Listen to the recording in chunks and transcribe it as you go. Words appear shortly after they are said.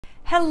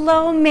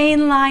Hello,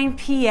 Mainline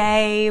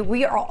PA.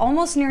 We are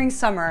almost nearing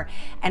summer,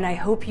 and I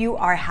hope you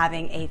are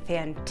having a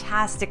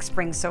fantastic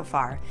spring so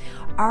far.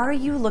 Are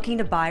you looking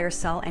to buy or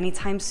sell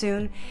anytime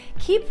soon?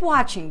 Keep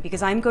watching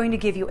because I'm going to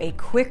give you a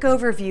quick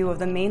overview of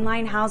the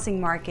Mainline housing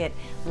market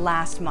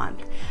last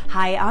month.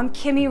 Hi, I'm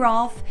Kimmy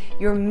Rolph,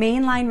 your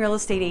Mainline real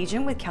estate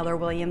agent with Keller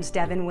Williams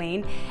Devin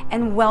Wayne,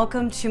 and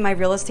welcome to my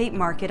real estate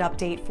market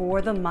update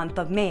for the month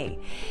of May.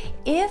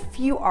 If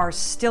you are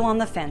still on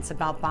the fence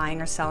about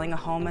buying or selling a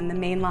home in the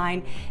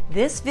Mainline,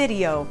 this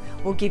video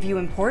will give you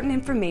important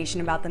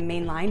information about the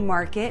Mainline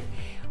market.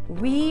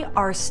 We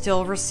are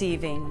still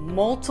receiving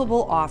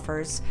multiple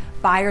offers,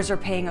 buyers are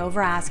paying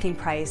over asking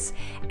price,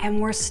 and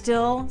we're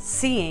still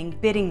seeing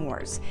bidding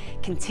wars.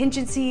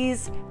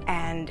 Contingencies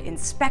and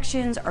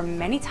inspections are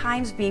many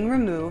times being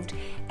removed,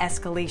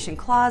 escalation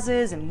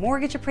clauses and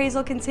mortgage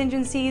appraisal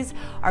contingencies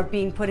are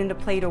being put into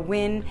play to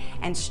win,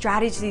 and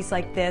strategies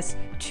like this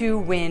to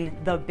win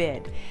the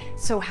bid.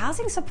 So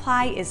housing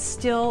supply is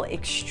still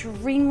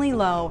extremely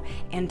low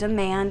and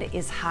demand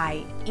is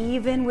high,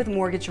 even with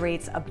mortgage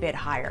rates a bit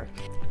higher.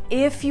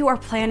 If you are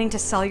planning to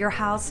sell your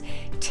house,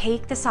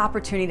 take this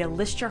opportunity to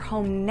list your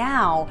home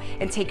now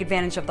and take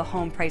advantage of the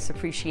home price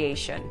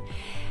appreciation.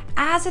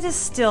 As it is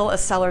still a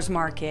seller's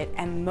market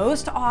and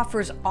most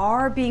offers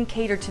are being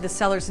catered to the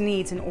seller's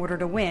needs in order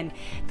to win,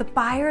 the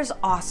buyers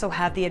also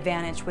have the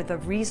advantage with the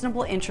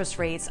reasonable interest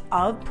rates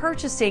of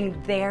purchasing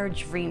their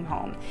dream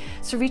home.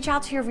 So reach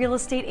out to your real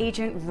estate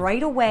agent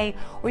right away,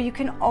 or you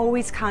can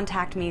always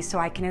contact me so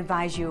I can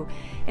advise you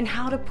in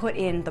how to put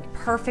in the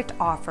perfect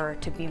offer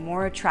to be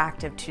more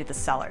attractive to the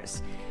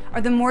sellers. Are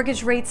the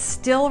mortgage rates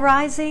still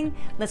rising?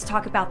 Let's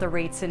talk about the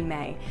rates in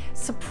May.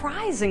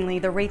 Surprisingly,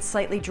 the rates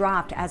slightly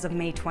dropped as of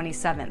May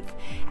 27th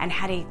and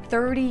had a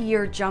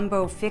 30-year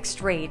jumbo fixed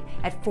rate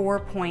at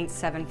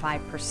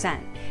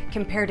 4.75%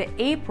 compared to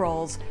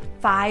April's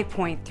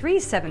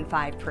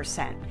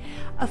 5.375%,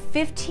 a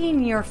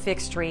 15-year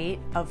fixed rate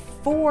of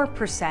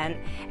 4%,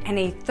 and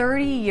a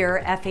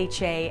 30-year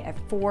FHA at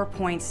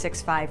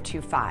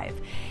 4.6525,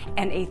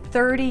 and a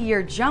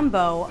 30-year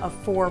jumbo of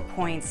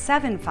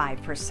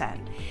 4.75%,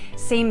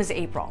 same as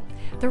April.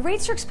 The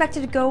rates are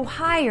expected to go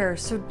higher,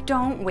 so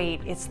don't wait.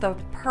 It's the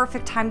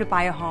perfect time to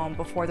buy a home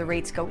before the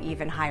rates go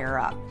even higher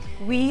up.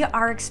 We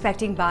are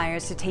expecting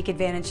buyers to take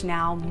advantage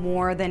now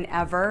more than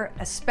ever,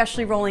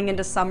 especially rolling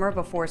into summer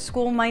before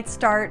school might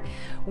start.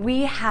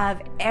 We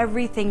have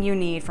everything you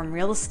need from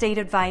real estate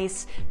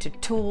advice to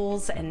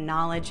tools and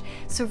knowledge,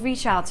 so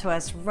reach out to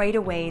us right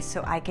away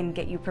so I can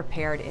get you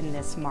prepared in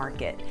this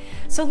market.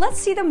 So let's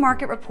see the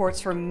market reports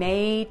for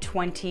May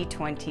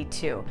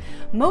 2022.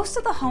 Most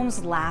of the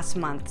homes last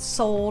month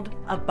sold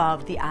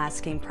above the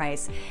asking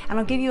price, and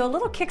I'll give you a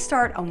little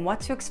kickstart on what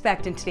to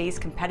expect in today's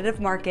competitive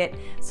market,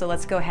 so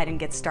let's go ahead and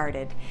get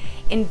started.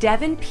 In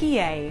Devon,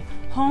 PA,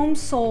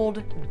 homes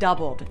sold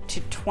doubled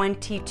to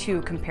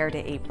 22 compared to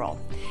April.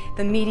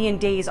 The median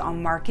days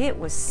on market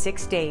was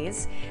 6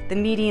 days. The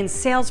median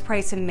sales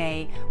price in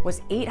May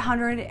was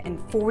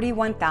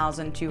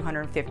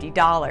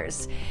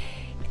 $841,250.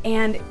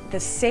 And the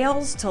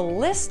sales to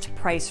list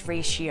price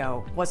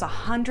ratio was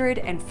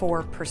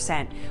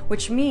 104%,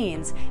 which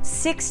means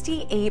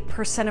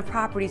 68% of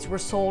properties were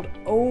sold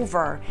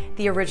over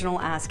the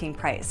original asking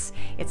price.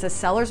 It's a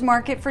seller's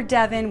market for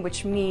Devon,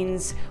 which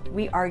means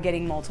we are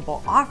getting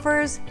multiple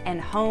offers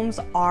and homes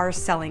are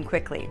selling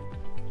quickly.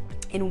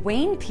 In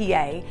Wayne,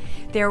 PA,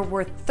 there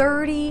were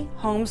 30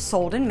 homes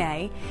sold in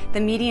May. The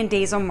median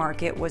days on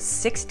market was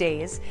 6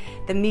 days.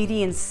 The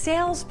median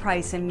sales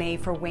price in May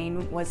for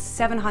Wayne was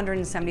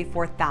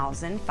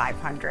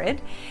 $774,500.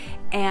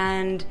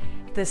 And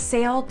the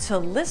sale to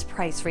list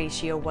price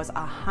ratio was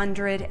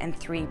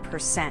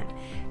 103%.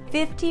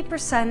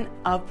 50%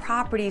 of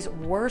properties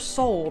were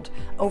sold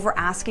over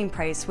asking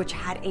price, which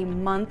had a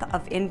month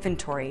of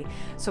inventory.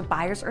 So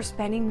buyers are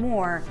spending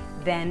more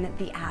than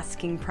the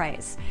asking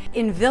price.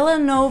 In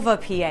Villanova,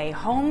 PA,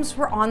 homes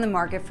were on the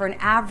market for an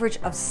average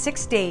of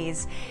 6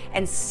 days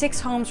and 6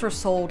 homes were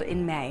sold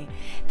in May.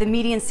 The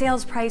median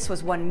sales price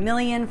was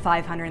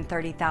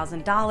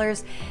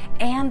 $1,530,000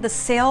 and the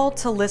sale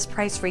to list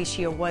price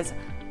ratio was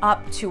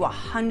up to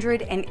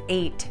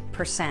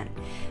 108%.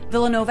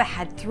 Villanova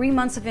had 3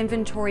 months of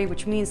inventory,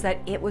 which means that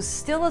it was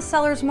still a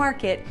seller's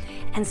market,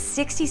 and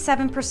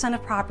 67%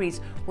 of properties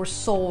were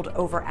sold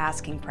over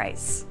asking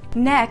price.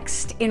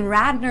 Next, in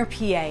Radnor,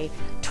 PA,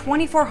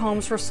 24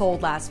 homes were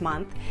sold last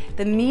month.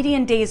 The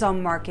median days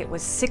on market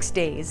was 6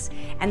 days,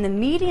 and the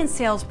median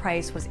sales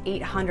price was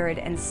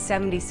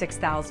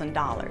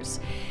 $876,000.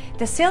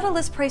 The sale to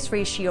list price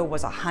ratio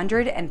was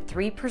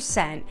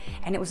 103%,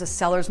 and it was a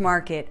seller's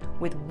market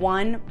with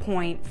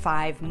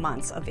 1.5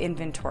 months of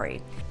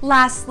inventory.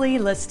 Lastly,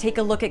 let's take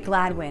a look at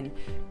Gladwin.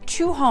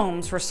 2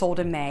 homes were sold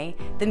in May.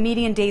 The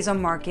median days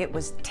on market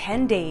was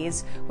 10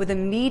 days with a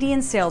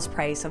median sales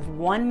price of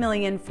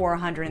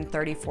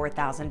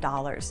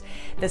 $1,434,000.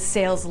 The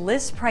sales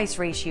list price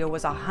ratio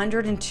was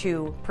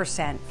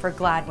 102% for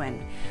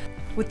Gladwin.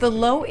 With the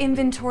low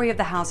inventory of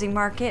the housing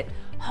market,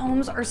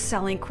 Homes are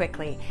selling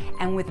quickly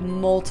and with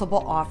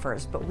multiple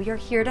offers, but we are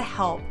here to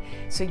help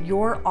so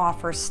your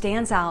offer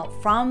stands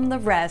out from the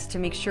rest to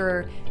make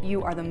sure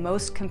you are the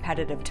most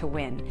competitive to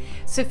win.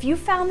 So if you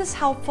found this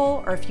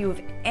helpful or if you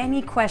have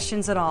any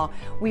questions at all,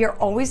 we are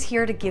always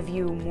here to give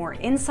you more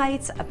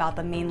insights about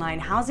the mainline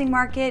housing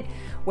market,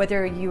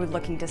 whether you're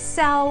looking to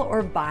sell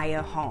or buy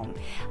a home.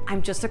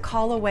 I'm just a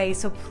call away,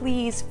 so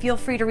please feel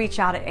free to reach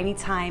out at any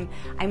time.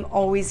 I'm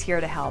always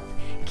here to help.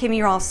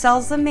 Kimmy Rolph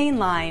sells the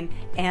mainline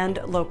and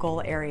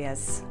local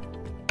areas.